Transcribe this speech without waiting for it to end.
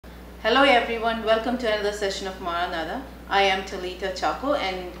Hello everyone, welcome to another session of Maranatha. I am Talita Chacko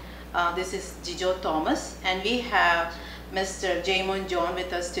and this is Jijo Thomas, and we have Mr. Jaimon John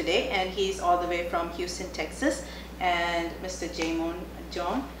with us today, and he's all the way from Houston, Texas. And Mr. Jaimon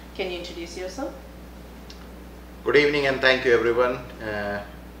John, can you introduce yourself? Good evening and thank you everyone.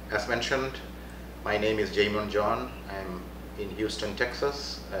 As mentioned, my name is Jaimon John. I'm in Houston,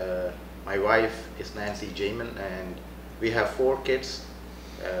 Texas. My wife is Nancy Jaimon and we have 4 kids.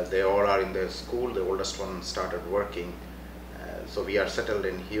 They all are in the school. The oldest one started working. So we are settled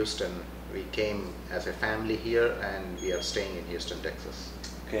in Houston. We came as a family here and we are staying in Houston, Texas.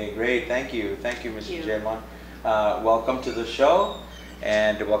 Okay, great. Thank you. Thank you, Mr. Jaimon. Welcome to the show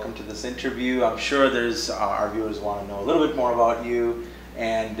and welcome to this interview. I'm sure there's our viewers want to know a little bit more about you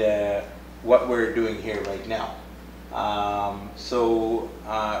and what we're doing here right now.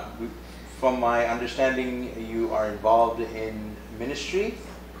 From my understanding, you are involved in ministry.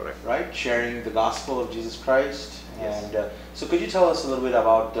 Correct. Right? Sharing the gospel of Jesus Christ. Yes. And so could you tell us a little bit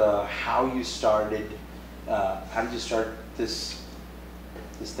about how you started, how did you start this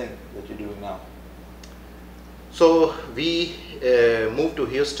thing that you're doing now? So we moved to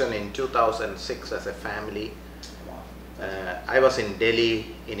Houston in 2006 as a family. Wow. I was in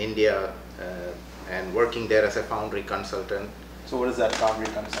Delhi in India and working there as a foundry consultant. So what is that foundry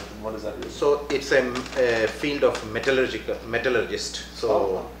consultant? What does that mean? So it's a field of metallurgist.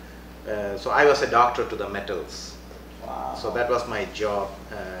 So, so I was a doctor to the metals. Wow. So that was my job.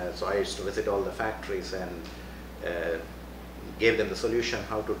 So I used to visit all the factories and gave them the solution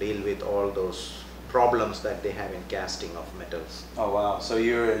how to deal with all those problems that they have in casting of metals. Oh wow. So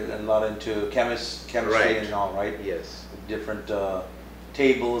you're a lot into chemistry Right. and all, right? Yes. Different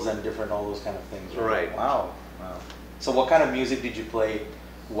tables and different all those kind of things. Right. Wow. Wow. So what kind of music did you play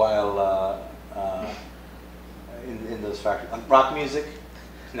while in those factories? Rock music?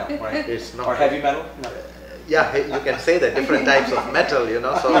 No, right? It's not. Or heavy metal? No. Yeah, you can say that different types of metal, you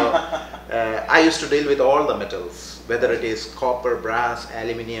know. So I used to deal with all the metals, whether it is copper, brass,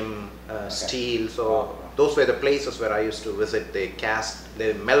 aluminium, steel. So those were the places where I used to visit.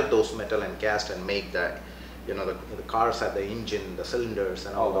 They melt those metal and cast and make the, you know, the cars had the engine, the cylinders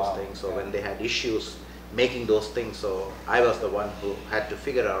and all those things. So when they had issues making those things, so I was the one who had to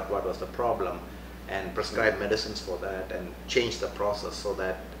figure out what was the problem and prescribe medicines for that and change the process so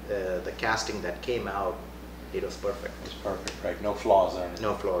that the casting that came out, it was perfect. It's perfect, right? No flaws or anything.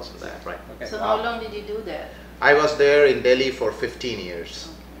 No flaws in that, right. Okay. So how long did you do that? I was there in Delhi for 15 years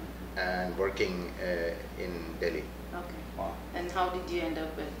and working in Delhi. Okay. Wow. And how did you end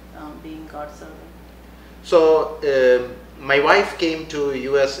up with being God's servant? So my wife came to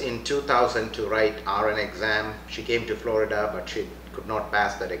US in 2000 to write RN exam. She came to Florida, but she could not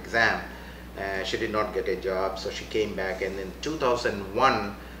pass that exam. She did not get a job, so she came back, and in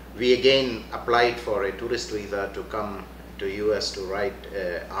 2001 we again applied for a tourist visa to come to US to write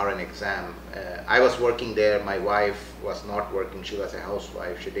RN exam. I was working there, my wife was not working, she was a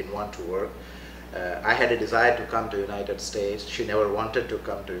housewife, she didn't want to work. I had a desire to come to United States. She never wanted to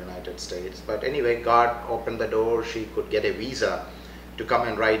come to United States, but anyway, God opened the door. She could get a visa to come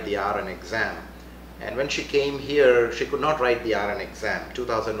and write the RN exam. And when she came here, she could not write the RN exam.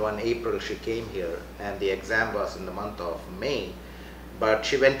 2001 April she came here and the exam was in the month of May, but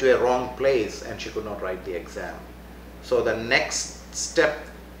she went to a wrong place and she could not write the exam. So the next step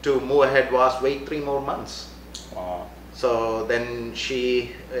to move ahead was wait 3 more months. Wow. So then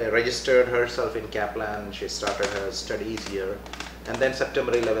she registered herself in Kaplan, she started her studies here, and then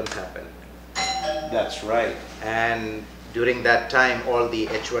September 11th happened. That's right. And during that time, all the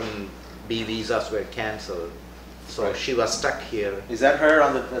H-1B visas were cancelled. So she was stuck here. Is that her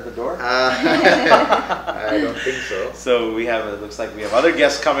on at the door? I don't think so. So we have, it looks like we have other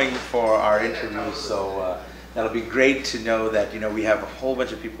guests coming for our interview, so that'll be great to know that, you know, we have a whole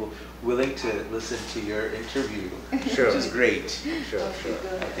bunch of people willing to listen to your interview, Sure. which is great. Sure.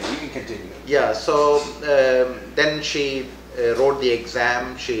 Okay, you can continue. Yeah, so then she wrote the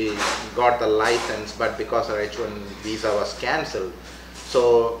exam, she got the license, but because her H-1 visa was cancelled,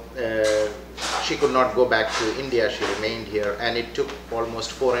 so she could not go back to India. She remained here, and it took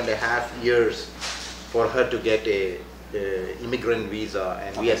almost 4.5 years for her to get a immigrant visa,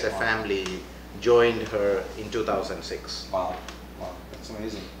 and we as a family joined her in 2006. Wow, wow, that's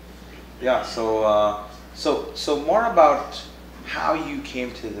amazing. Yeah, so so more about how you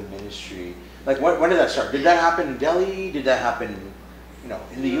came to the ministry. Like, when did that start? Did that happen in Delhi? Did that happen, you know,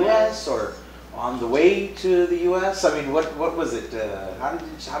 in the U.S. or on the way to the U.S.? I mean, what was it? How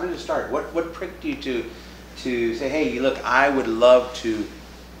did it start? What pricked you to say, hey, look, I would love to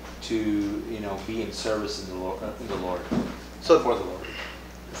you know, be in service in the Lord, for the Lord?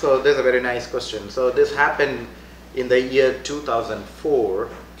 So this is a very nice question. So this happened in the year 2004,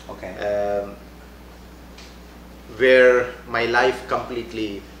 Okay. where my life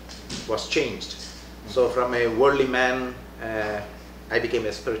completely was changed. So from a worldly man, I became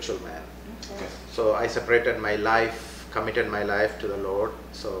a spiritual man. Okay. So I separated my life, committed my life to the Lord.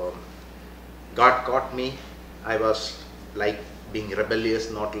 So God caught me. I was like being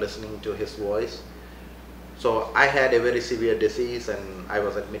rebellious, not listening to His voice. So I had a very severe disease and I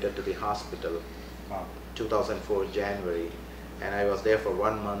was admitted to the hospital. Wow. 2004 January, and I was there for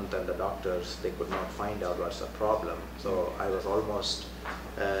 1 month, and the doctors, they could not find out what's the problem. So I was almost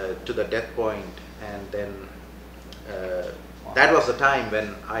to the death point, and then that was the time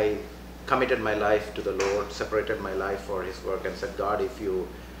when I committed my life to the Lord, separated my life for His work, and said, God, if you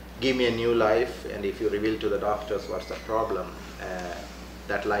give me a new life and if you reveal to the doctors what's the problem,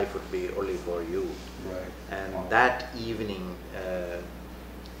 that life would be only for you. Right. And Wow. that evening,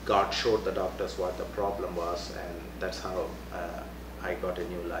 God showed the doctors what the problem was, and that's how I got a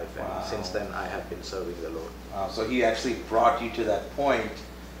new life. And Wow. since then, I have been serving the Lord. Wow. So He actually brought you to that point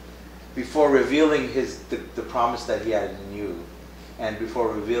before revealing the promise that He had in you, and before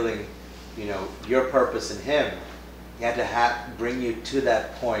revealing, your purpose in Him. He had to bring you to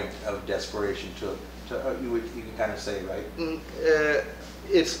that point of desperation. You can kind of say, right?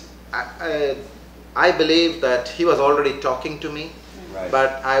 I believe that He was already talking to me, Right.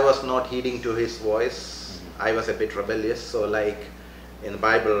 but I was not heeding to His voice. I was a bit rebellious. So like in the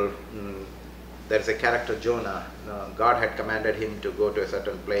Bible, there's a character Jonah. God had commanded him to go to a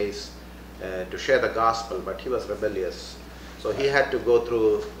certain place to share the gospel, but he was rebellious. So he had to go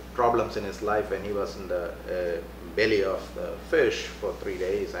through problems in his life when he was in the belly of the fish for 3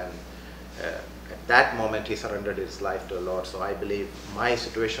 days, and at that moment he surrendered his life to the Lord. So I believe my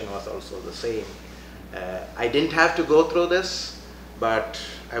situation was also the same. I didn't have to go through this, but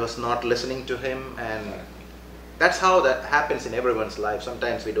I was not listening to Him, and that's how that happens in everyone's life.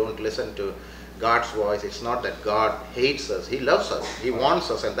 Sometimes we don't listen to God's voice. It's not that God hates us. He loves us. He wants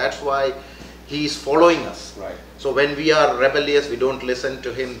us, and that's why He's following us. Right. So when we are rebellious, we don't listen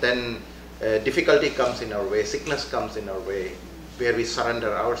to Him, then difficulty comes in our way, sickness comes in our way, where we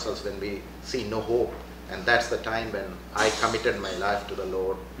surrender ourselves when we see no hope. And that's the time when I committed my life to the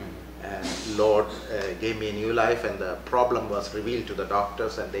Lord. And Lord gave me a new life, and the problem was revealed to the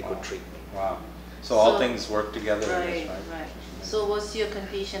doctors, and they could treat me. Wow. So all things work together. I Right, guess, right. So was your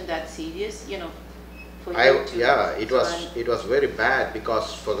condition that serious, for I, you to yeah, it was surrender? it was very bad,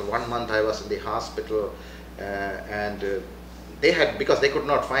 because for the 1 month I was in the hospital, and because they could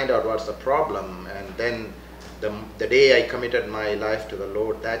not find out what's the problem. And then the day I committed my life to the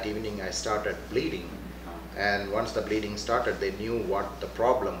Lord, that evening I started bleeding. And once the bleeding started, they knew what the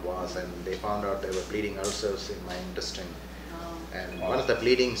problem was, and they found out there were bleeding ulcers in my intestine. And once the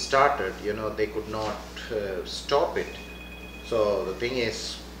bleeding started, they could not stop it. So the thing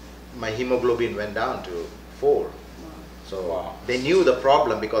is, my hemoglobin went down to 4. So they knew the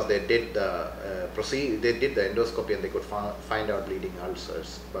problem because they did the they did the endoscopy, and they could find out bleeding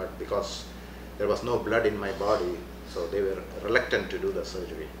ulcers. But because there was no blood in my body, so they were reluctant to do the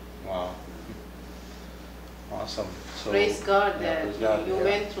surgery. Wow. Awesome. So, Praise God yeah, that praise God, you yeah.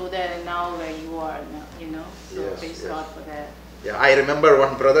 went through that, and now where you are now, So Yes, praise yes. God for that. Yeah, I remember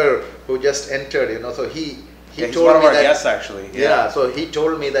one brother who just entered, so he He's told one of me our that, guests, actually. yeah, so he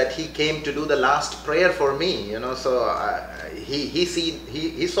told me that he came to do the last prayer for me, so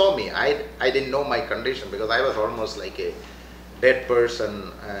he saw me. I didn't know my condition, because I was almost like a dead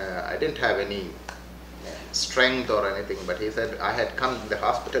person. I didn't have any strength or anything, but he said I had come to the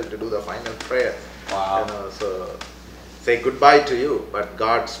hospital to do the final prayer. Wow. So say goodbye to you, but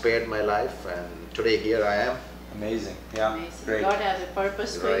God spared my life, and today here I am. Amazing. Yeah. Amazing. Great. God has a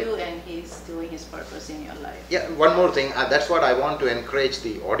purpose for Right. you, and He's doing His purpose in your life. Yeah, one more thing, that's what I want to encourage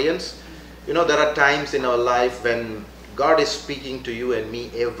the audience. There are times in our life when God is speaking to you and me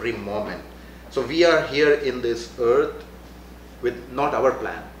every moment. So we are here in this earth with not our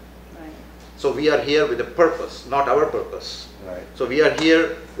plan. Right. So we are here with a purpose, not our purpose. Right. So we are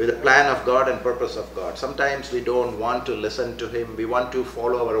here with the plan of God and purpose of God. Sometimes we don't want to listen to Him. We want to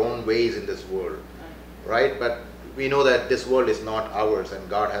follow our own ways in this world. Right? But we know that this world is not ours, and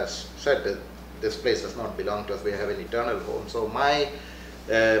God has said that this place does not belong to us. We have an eternal home. So my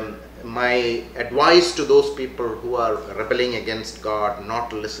advice to those people who are rebelling against God,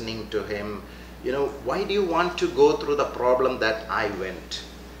 not listening to Him, why do you want to go through the problem that I went?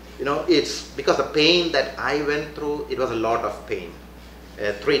 It's because the pain that I went through, it was a lot of pain.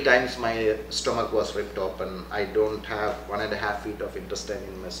 3 times my stomach was ripped open. I don't have 1.5 feet of intestine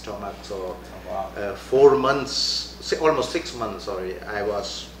in my stomach. So 4 months, almost 6 months, sorry, I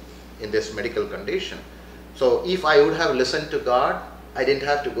was in this medical condition. So if I would have listened to God, I didn't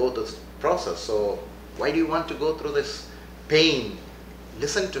have to go through this process. So why do you want to go through this pain?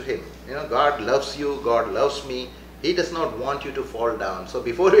 Listen to Him. You know, God loves you, God loves me. He does not want you to fall down. So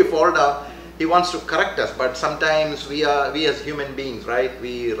before we fall down, He wants to correct us, but sometimes we as human beings, right,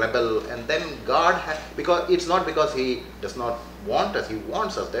 we rebel, and then God, because it's not because He does not want us, He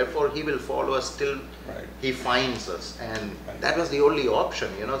wants us, therefore He will follow us till He finds us, and that was the only option,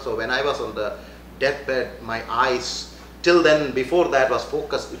 you know. So when I was on the deathbed, my eyes, till then, before that, was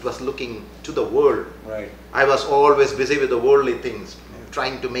focused, it was looking to the world. Right. I was always busy with the worldly things,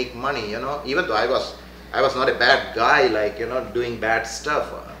 trying to make money, you know, even though I was not a bad guy, like, you know, doing bad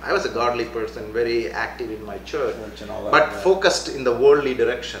stuff. I was a godly person, very active in my church, and all that, but focused in the worldly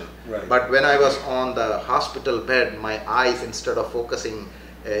direction. Right. But when I was on the hospital bed, my eyes, instead of focusing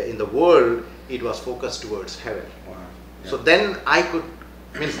in the world, it was focused towards heaven. Wow. Yeah. So then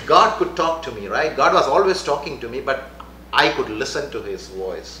means God could talk to me, right? God was always talking to me, but I could listen to His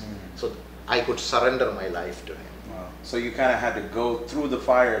voice. So I could surrender my life to Him. Wow. So you kind of had to go through the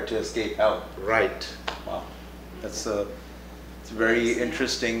fire to escape hell. Right. Wow. That's a very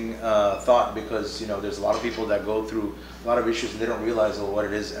interesting thought, because, you know, there's a lot of people that go through a lot of issues and they don't realize what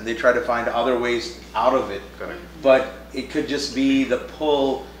it is, and they try to find other ways out of it. Correct. But it could just be the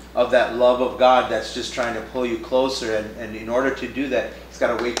pull of that love of God that's just trying to pull you closer, and in order to do that, It's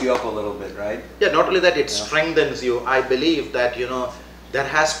got to wake you up a little bit, right? Yeah, not only that, it strengthens you. I believe that, you know,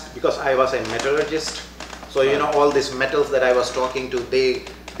 because I was a metallurgist, so, you know, all these metals that I was talking to,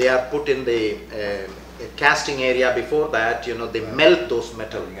 they are put in the casting area. Before that, you know, they melt those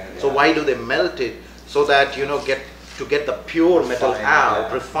metals. So why do they melt it? So that, you know, get the pure metal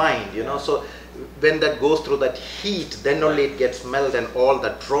out, refined, you know. So when that goes through that heat, then only it gets melted, and all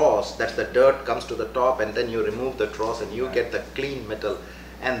the dross, that's the dirt, comes to the top, and then you remove the dross and you get the clean metal,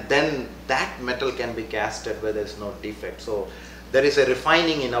 and then that metal can be casted where there is no defect. So there is a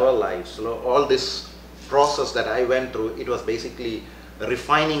refining in our lives. So all this process that I went through, it was basically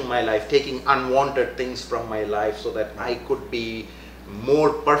refining my life, taking unwanted things from my life so that I could be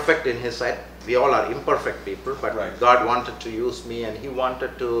more perfect in His sight. We all are imperfect people, but God wanted to use me, and He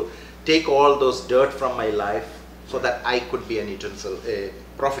wanted to take all those dirt from my life so that I could be an utensil, a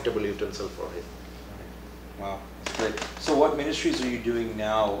profitable utensil for Him. Wow, that's great. So what ministries are you doing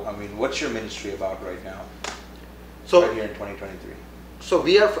now? I mean, what's your ministry about right now? So right here in 2023. So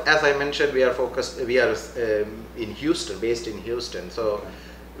we are, as I mentioned, we are focused, we are in Houston, based in Houston. So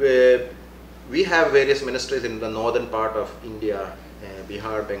we have various ministries in the northern part of India,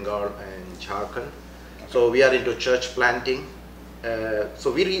 Bihar, Bengal, and Jharkhand. So we are into church planting.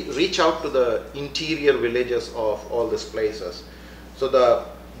 So we reach out to the interior villages of all these places. So the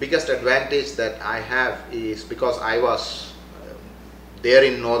biggest advantage that I have is because I was there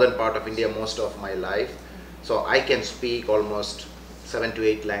in northern part of India most of my life. So I can speak almost 7 to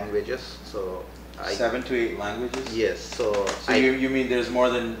 8 languages. So 7 to 8 languages? Yes. So you mean there's more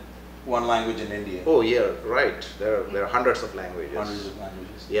than one language in India? Oh yeah, right. There are hundreds of languages. Hundreds of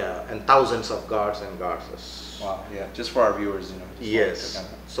languages. Yeah, and thousands of gods and goddesses. Wow. Yeah. Just for our viewers, you know. Yes.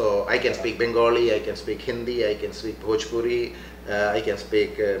 So I can speak Bengali. I can speak Hindi. I can speak Bhojpuri. I can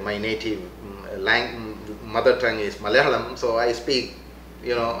speak my native mother tongue is Malayalam. So I speak.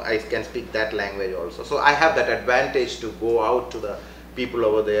 You know, I can speak that language also. So I have that advantage to go out to the people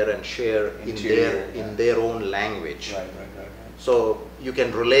over there and share in their own language. Right. So you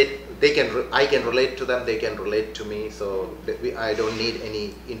can relate. I can relate to them. They can relate to me. So I don't need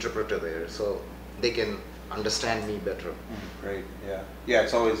any interpreter there. So they can understand me better. Great. Yeah. Yeah.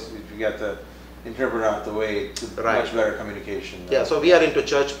 It's always, if you get the interpreter out the way, it's much better communication. Yeah. So we are into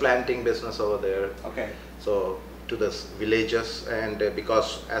church planting business over there. Okay. So to the villages, and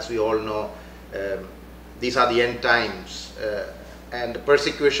because as we all know, these are the end times, and the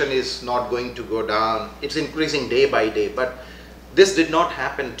persecution is not going to go down. It's increasing day by day, but this did not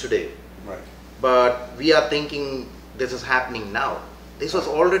happen today. Right. But we are thinking this is happening now. This was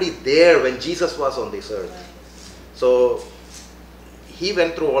already there when Jesus was on this earth. So He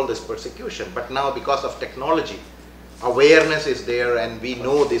went through all this persecution, but now because of technology, awareness is there, and we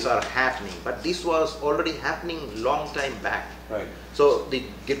know these are happening, but this was already happening long time back. Right. So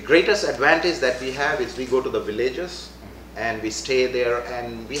the greatest advantage that we have is we go to the villages and we stay there,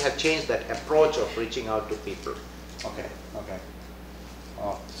 and we have changed that approach of reaching out to people. Okay.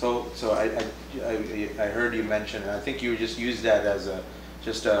 So I heard you mention, and I think you just used that as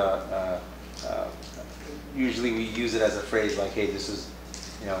usually we use it as a phrase like, hey, this is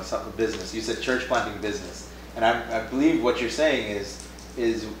you know, some business. You said church planting business, and I believe what you're saying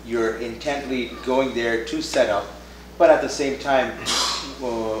is you're intently going there to set up, but at the same time,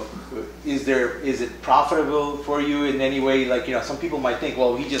 is it profitable for you in any way? Like, you know, some people might think,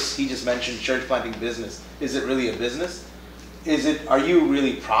 well, he just mentioned church planting business. Is it really a business? Are you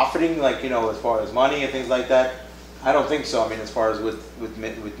really profiting, like, you know, as far as money and things like that? I don't think so. I mean, as far as with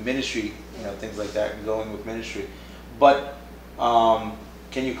ministry, you know, things like that, going with ministry. But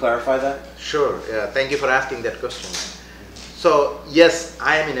can you clarify that? Sure. Thank you for asking that question. So yes,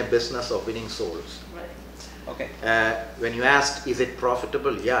 I am in a business of winning souls. Right. Okay. When you asked, is it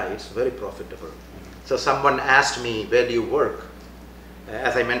profitable? Yeah, it's very profitable. So someone asked me, where do you work?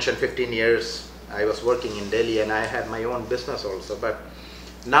 As I mentioned, 15 years I was working in Delhi, and I had my own business also. But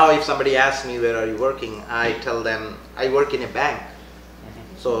now if somebody asks me, where are you working? I tell them, I work in a bank.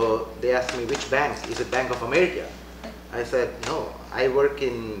 So they ask me, which bank? Is it Bank of America? I said, no, I work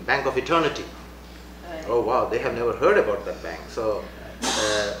in Bank of Eternity. Right. Oh wow, they have never heard about that bank. So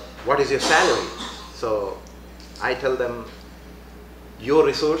what is your salary? So I tell them, your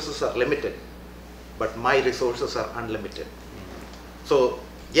resources are limited, but my resources are unlimited. So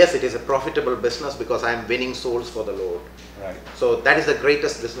yes, it is a profitable business because I am winning souls for the Lord. Right. So that is the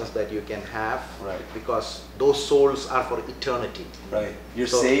greatest business that you can have, Right. because those souls are for eternity. Right. You're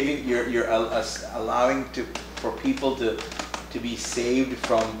So- saving. You're allowing for people to be saved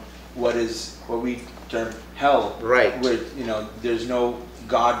from what we term hell. Right. Where, you know, there's no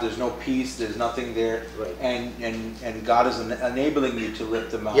God, there's no peace, there's nothing there. Right. And God is enabling you to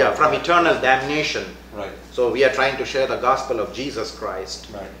lift them out. Yeah, from eternal damnation. Right. So we are trying to share the gospel of Jesus Christ,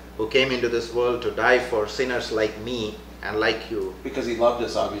 Right. who came into this world to die for sinners like me and like you. Because He loved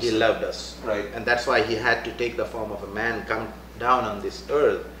us, obviously. He loved us. Right. And that's why He had to take the form of a man, come down on this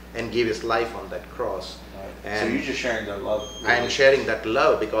earth and give His life on that cross. Right. So And you're just sharing the love. I am sharing that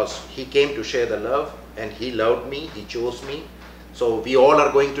love because He came to share the love, and He loved me, He chose me. So we all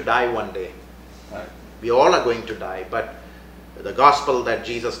are going to die one day. Right. We all are going to die, but the gospel that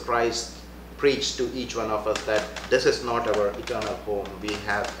Jesus Christ preached to each one of us, that this is not our eternal home. We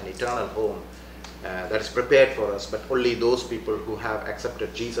have an eternal home that is prepared for us, but only those people who have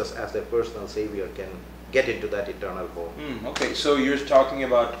accepted Jesus as their personal Savior can get into that eternal home. Okay, so you're talking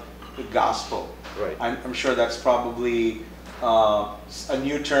about the gospel. Right. I'm sure that's probably a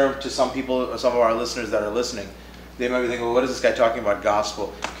new term to some people, some of our listeners that are listening. They might be thinking, well, what is this guy talking about,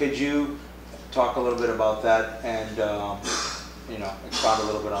 gospel? Could you talk a little bit about that and you know, expound a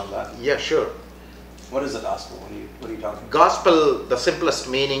little bit on that? Yeah, sure. What is the gospel? What are you talking about? Gospel, the simplest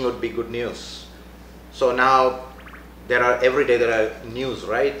meaning would be good news. So now every day there are news,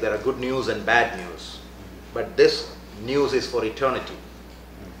 right? There are good news and bad news. But this news is for eternity.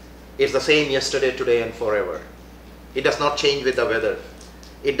 It's the same yesterday, today, and forever. It does not change with the weather.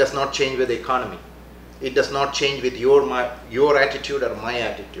 It does not change with the economy. It does not change with your attitude or my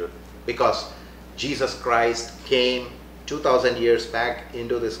attitude, because Jesus Christ came 2000 years back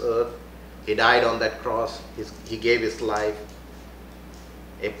into this earth. He died on that cross. He gave His life.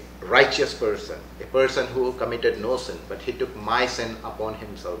 A righteous person, a person who committed no sin, but He took my sin upon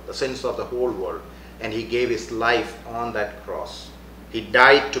Himself, the sins of the whole world, and He gave His life on that cross. He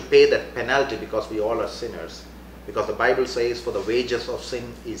died to pay that penalty because we all are sinners. Because the Bible says, for the wages of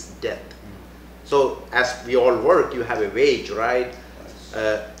sin is death. So as we all work, you have a wage, right?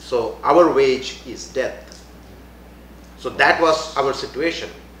 So our wage is death. So that was our situation.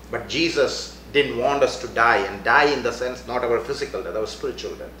 But Jesus didn't want us to die, and die in the sense not our physical death, our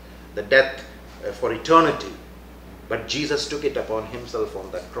spiritual death. The death for eternity. But Jesus took it upon Himself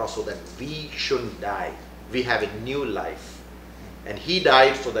on that cross so that we shouldn't die. We have a new life. And He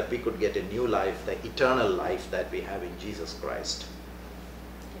died so that we could get a new life, the eternal life that we have in Jesus Christ.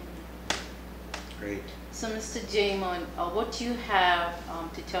 Great. So, Mr. Jaimon, what you have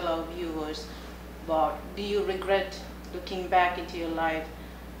to tell our viewers about, do you regret looking back into your life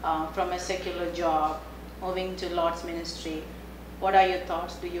from a secular job, moving to Lord's ministry? What are your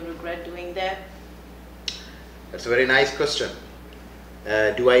thoughts? Do you regret doing that? That's a very nice question.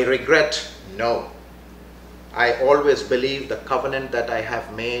 Do I regret? No. I always believe the covenant that I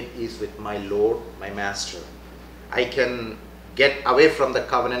have made is with my Lord, my Master. I can get away from the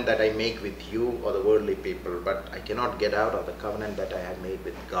covenant that I make with you or the worldly people, but I cannot get out of the covenant that I have made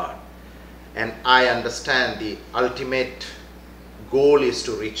with God. And I understand the ultimate goal is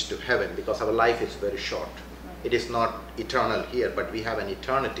to reach to heaven, because our life is very short. It is not eternal here, but we have an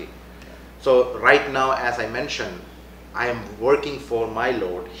eternity. So right now, as I mentioned, I am working for my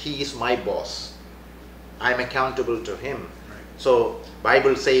Lord. He is my boss. I am accountable to Him. So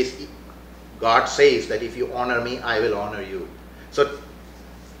Bible says, God says that if you honor me, I will honor you. So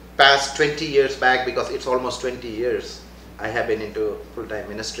past 20 years back, because it's almost 20 years, I have been into full-time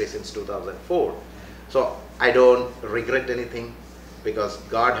ministry since 2004. So I don't regret anything, because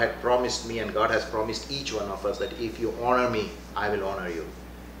God had promised me, and God has promised each one of us, that if you honor me, I will honor you.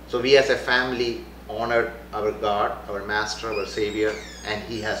 So we as a family honored our God, our Master, our Savior, and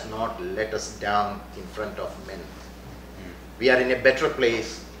He has not let us down in front of men. We are in a better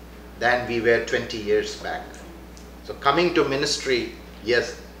place than we were 20 years back. So coming to ministry,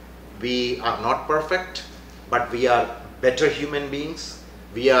 yes, we are not perfect, but we are better human beings.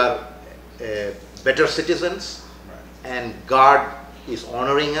 We are better citizens, and God is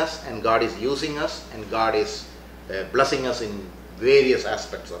honoring us, and God is using us, and God is blessing us in various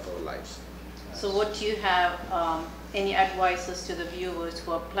aspects of our lives. So what do you have, any advices to the viewers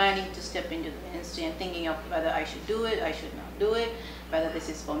who are planning to step into the ministry and thinking of whether I should do it, I should not do it, whether this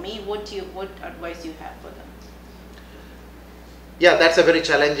is for me? What advice do you have for them? Yeah, that's a very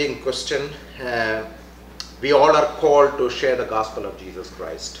challenging question. We all are called to share the gospel of Jesus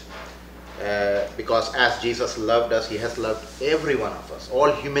Christ. Because as Jesus loved us, He has loved every one of us,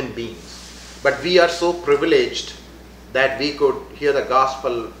 all human beings. But we are so privileged that we could hear the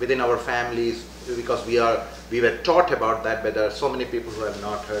gospel within our families, because we were taught about that, but there are so many people who have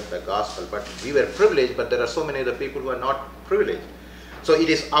not heard the gospel. But we were privileged, but there are so many other people who are not privileged. So it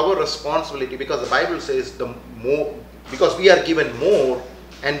is our responsibility, because the Bible says because we are given more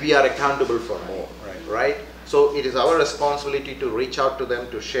and we are accountable for more, right? So it is our responsibility to reach out to them,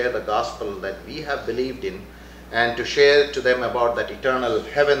 to share the gospel that we have believed in, and to share to them about that eternal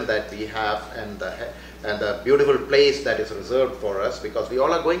heaven that we have, and the beautiful place that is reserved for us, because we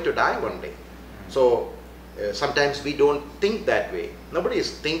all are going to die one day. So sometimes we don't think that way. Nobody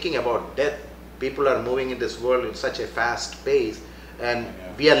is thinking about death. People are moving in this world in such a fast pace, and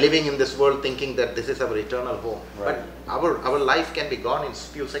we are living in this world thinking that this is our eternal home. Right. But our life can be gone in a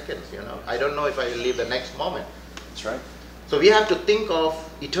few seconds. I don't know if I will live the next moment. That's right. So we have to think of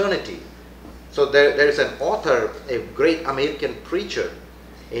eternity. So there is an author, a great American preacher.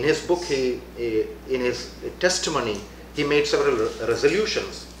 In his book, in his testimony, he made several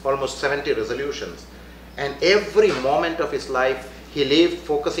resolutions, almost 70 resolutions. And every moment of his life, he lived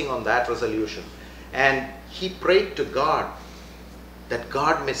focusing on that resolution. And he prayed to God that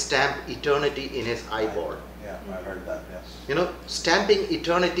God may stamp eternity in his eyeball. Yeah, I've heard that, yes. Stamping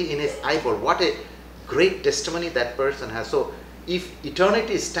eternity in his eyeball. What a great testimony that person has. So if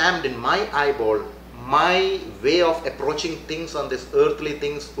eternity is stamped in my eyeball, my way of approaching things on this earthly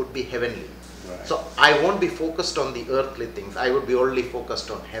things would be heavenly. Right. So I won't be focused on the earthly things. I would be only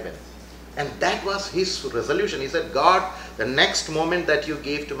focused on heaven. And that was his resolution. He said, God, the next moment that you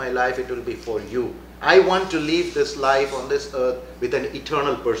gave to my life, it will be for you. I want to live this life on this earth with an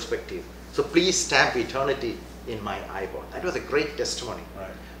eternal perspective. So please stamp eternity in my eyeball. That was a great testimony. Right.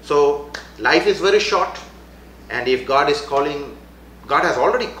 So life is very short. And if God is calling, God has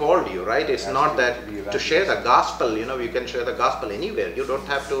already called you, right? It's not that to share the gospel, you can share the gospel anywhere. You don't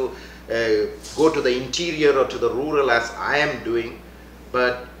have to go to the interior or to the rural as I am doing.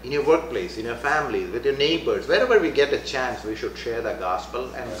 But in your workplace, in your families, with your neighbors, wherever we get a chance, we should share the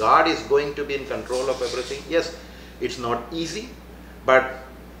gospel. And God is going to be in control of everything. Yes, it's not easy, but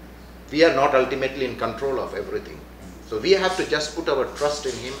we are not ultimately in control of everything. So we have to just put our trust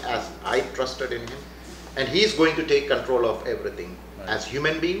in Him as I trusted in Him. And He is going to take control of everything. Right. As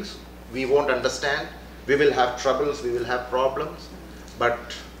human beings, we won't understand. We will have troubles, we will have problems. But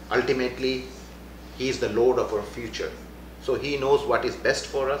ultimately, He is the Lord of our future. So He knows what is best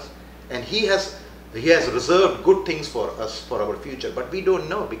for us, and He has reserved good things for us for our future. But we don't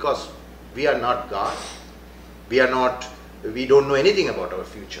know, because we are not God. We don't know anything about our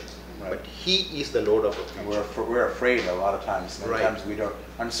future. Right. But He is the Lord of our future. We're afraid a lot of times. Many times we don't,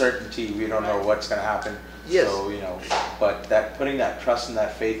 uncertainty, we don't know what's going to happen. Yes. So, but putting that trust and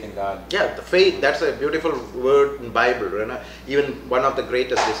that faith in God. Yeah, the faith, that's a beautiful word in Bible. Even one of the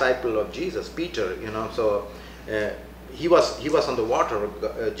greatest disciples of Jesus, Peter, so he was on the water.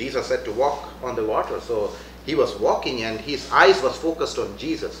 Jesus said to walk on the water. So he was walking and his eyes was focused on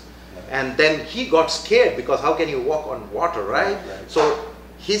Jesus. And then he got scared, because how can you walk on water, right? So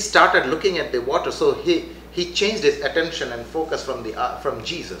he started looking at the water. So he changed his attention and focus from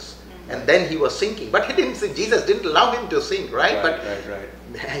Jesus. And then he was sinking. But he didn't sink. Jesus didn't allow him to sink, right? But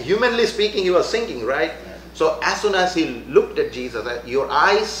humanly speaking, he was sinking, right? So as soon as he looked at Jesus, your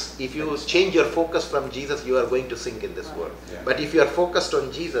eyes, if you change your focus from Jesus, you are going to sink in this world. But if you are focused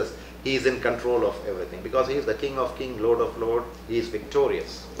on Jesus, He is in control of everything, because He is the King of Kings, Lord of Lords. He is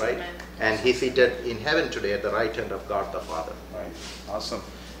victorious, right? Amen. And He's seated in heaven today at the right hand of God the Father. Right. Awesome.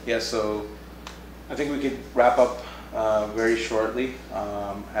 Yeah, so I think we could wrap up very shortly,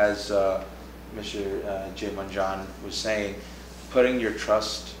 as Mr. Jaimon John was saying, putting your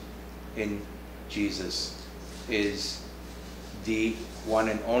trust in Jesus is the one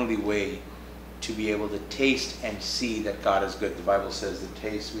and only way to be able to taste and see that God is good. The Bible says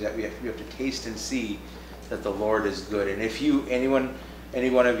that we have to taste and see that the Lord is good. And if any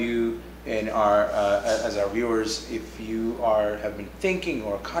one of you in our as our viewers, if you have been thinking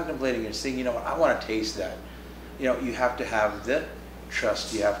or contemplating and saying, you know what, I want to taste that, you know, you have to have the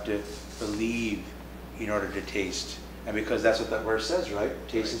trust. You have to believe in order to taste. And because that's what that verse says, right?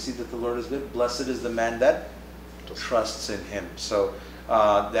 Taste and see that the Lord is good. Blessed is the man that trusts in Him. So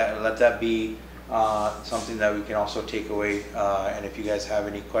let that be something that we can also take away. And if you guys have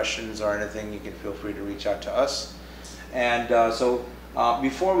any questions or anything, you can feel free to reach out to us. And so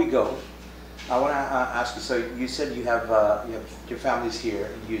before we go, I want to ask you. So you said you have your family's here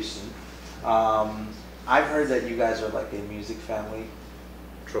in Houston. I've heard that you guys are like a music family.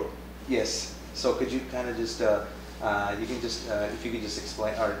 True. Yes. So could you kind of just you can just if you could just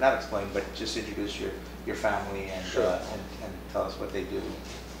explain, or not explain, but just introduce your family and sure. and tell us what they do.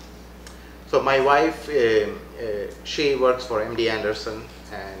 So my wife, she works for MD Anderson,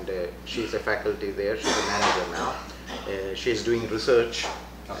 and she's a faculty there. She's a manager now. She's doing research,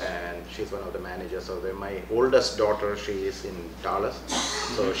 and she's one of the managers over there. My oldest daughter, she is in Dallas,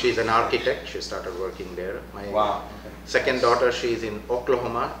 so she's an architect. She started working there. My second daughter, she's in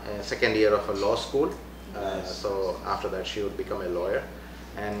Oklahoma, second year of a law school. So after that, she would become a lawyer.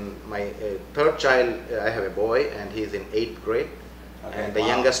 And my third child, I have a boy, and he's in 8th grade. Okay, and the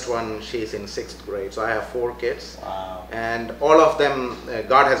youngest one, she's in 6th grade. So I have 4 kids. Wow. And all of them,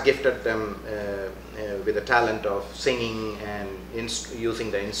 God has gifted them with the talent of singing and using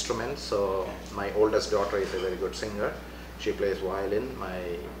the instruments. So my oldest daughter is a very good singer. She plays violin. My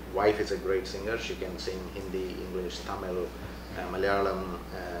wife is a great singer. She can sing Hindi, English, Tamil, Malayalam,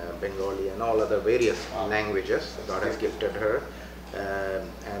 Bengali, and all other various languages. God has gifted her.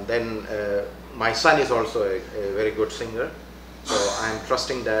 And then my son is also a very good singer. So I'm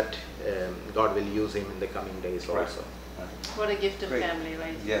trusting that God will use him in the coming days also. Right. What a gift of family,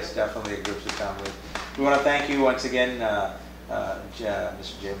 right? Yes, definitely a gift of family. We want to thank you once again, Mr.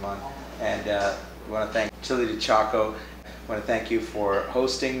 Jaimon, and we want to thank Talita Chacko. I want to thank you for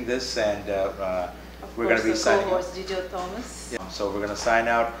hosting this, and we're going to be signing out. Jijo Thomas. Yeah, so we're going to sign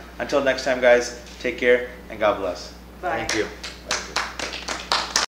out. Until next time, guys, take care and God bless. Bye. Thank you.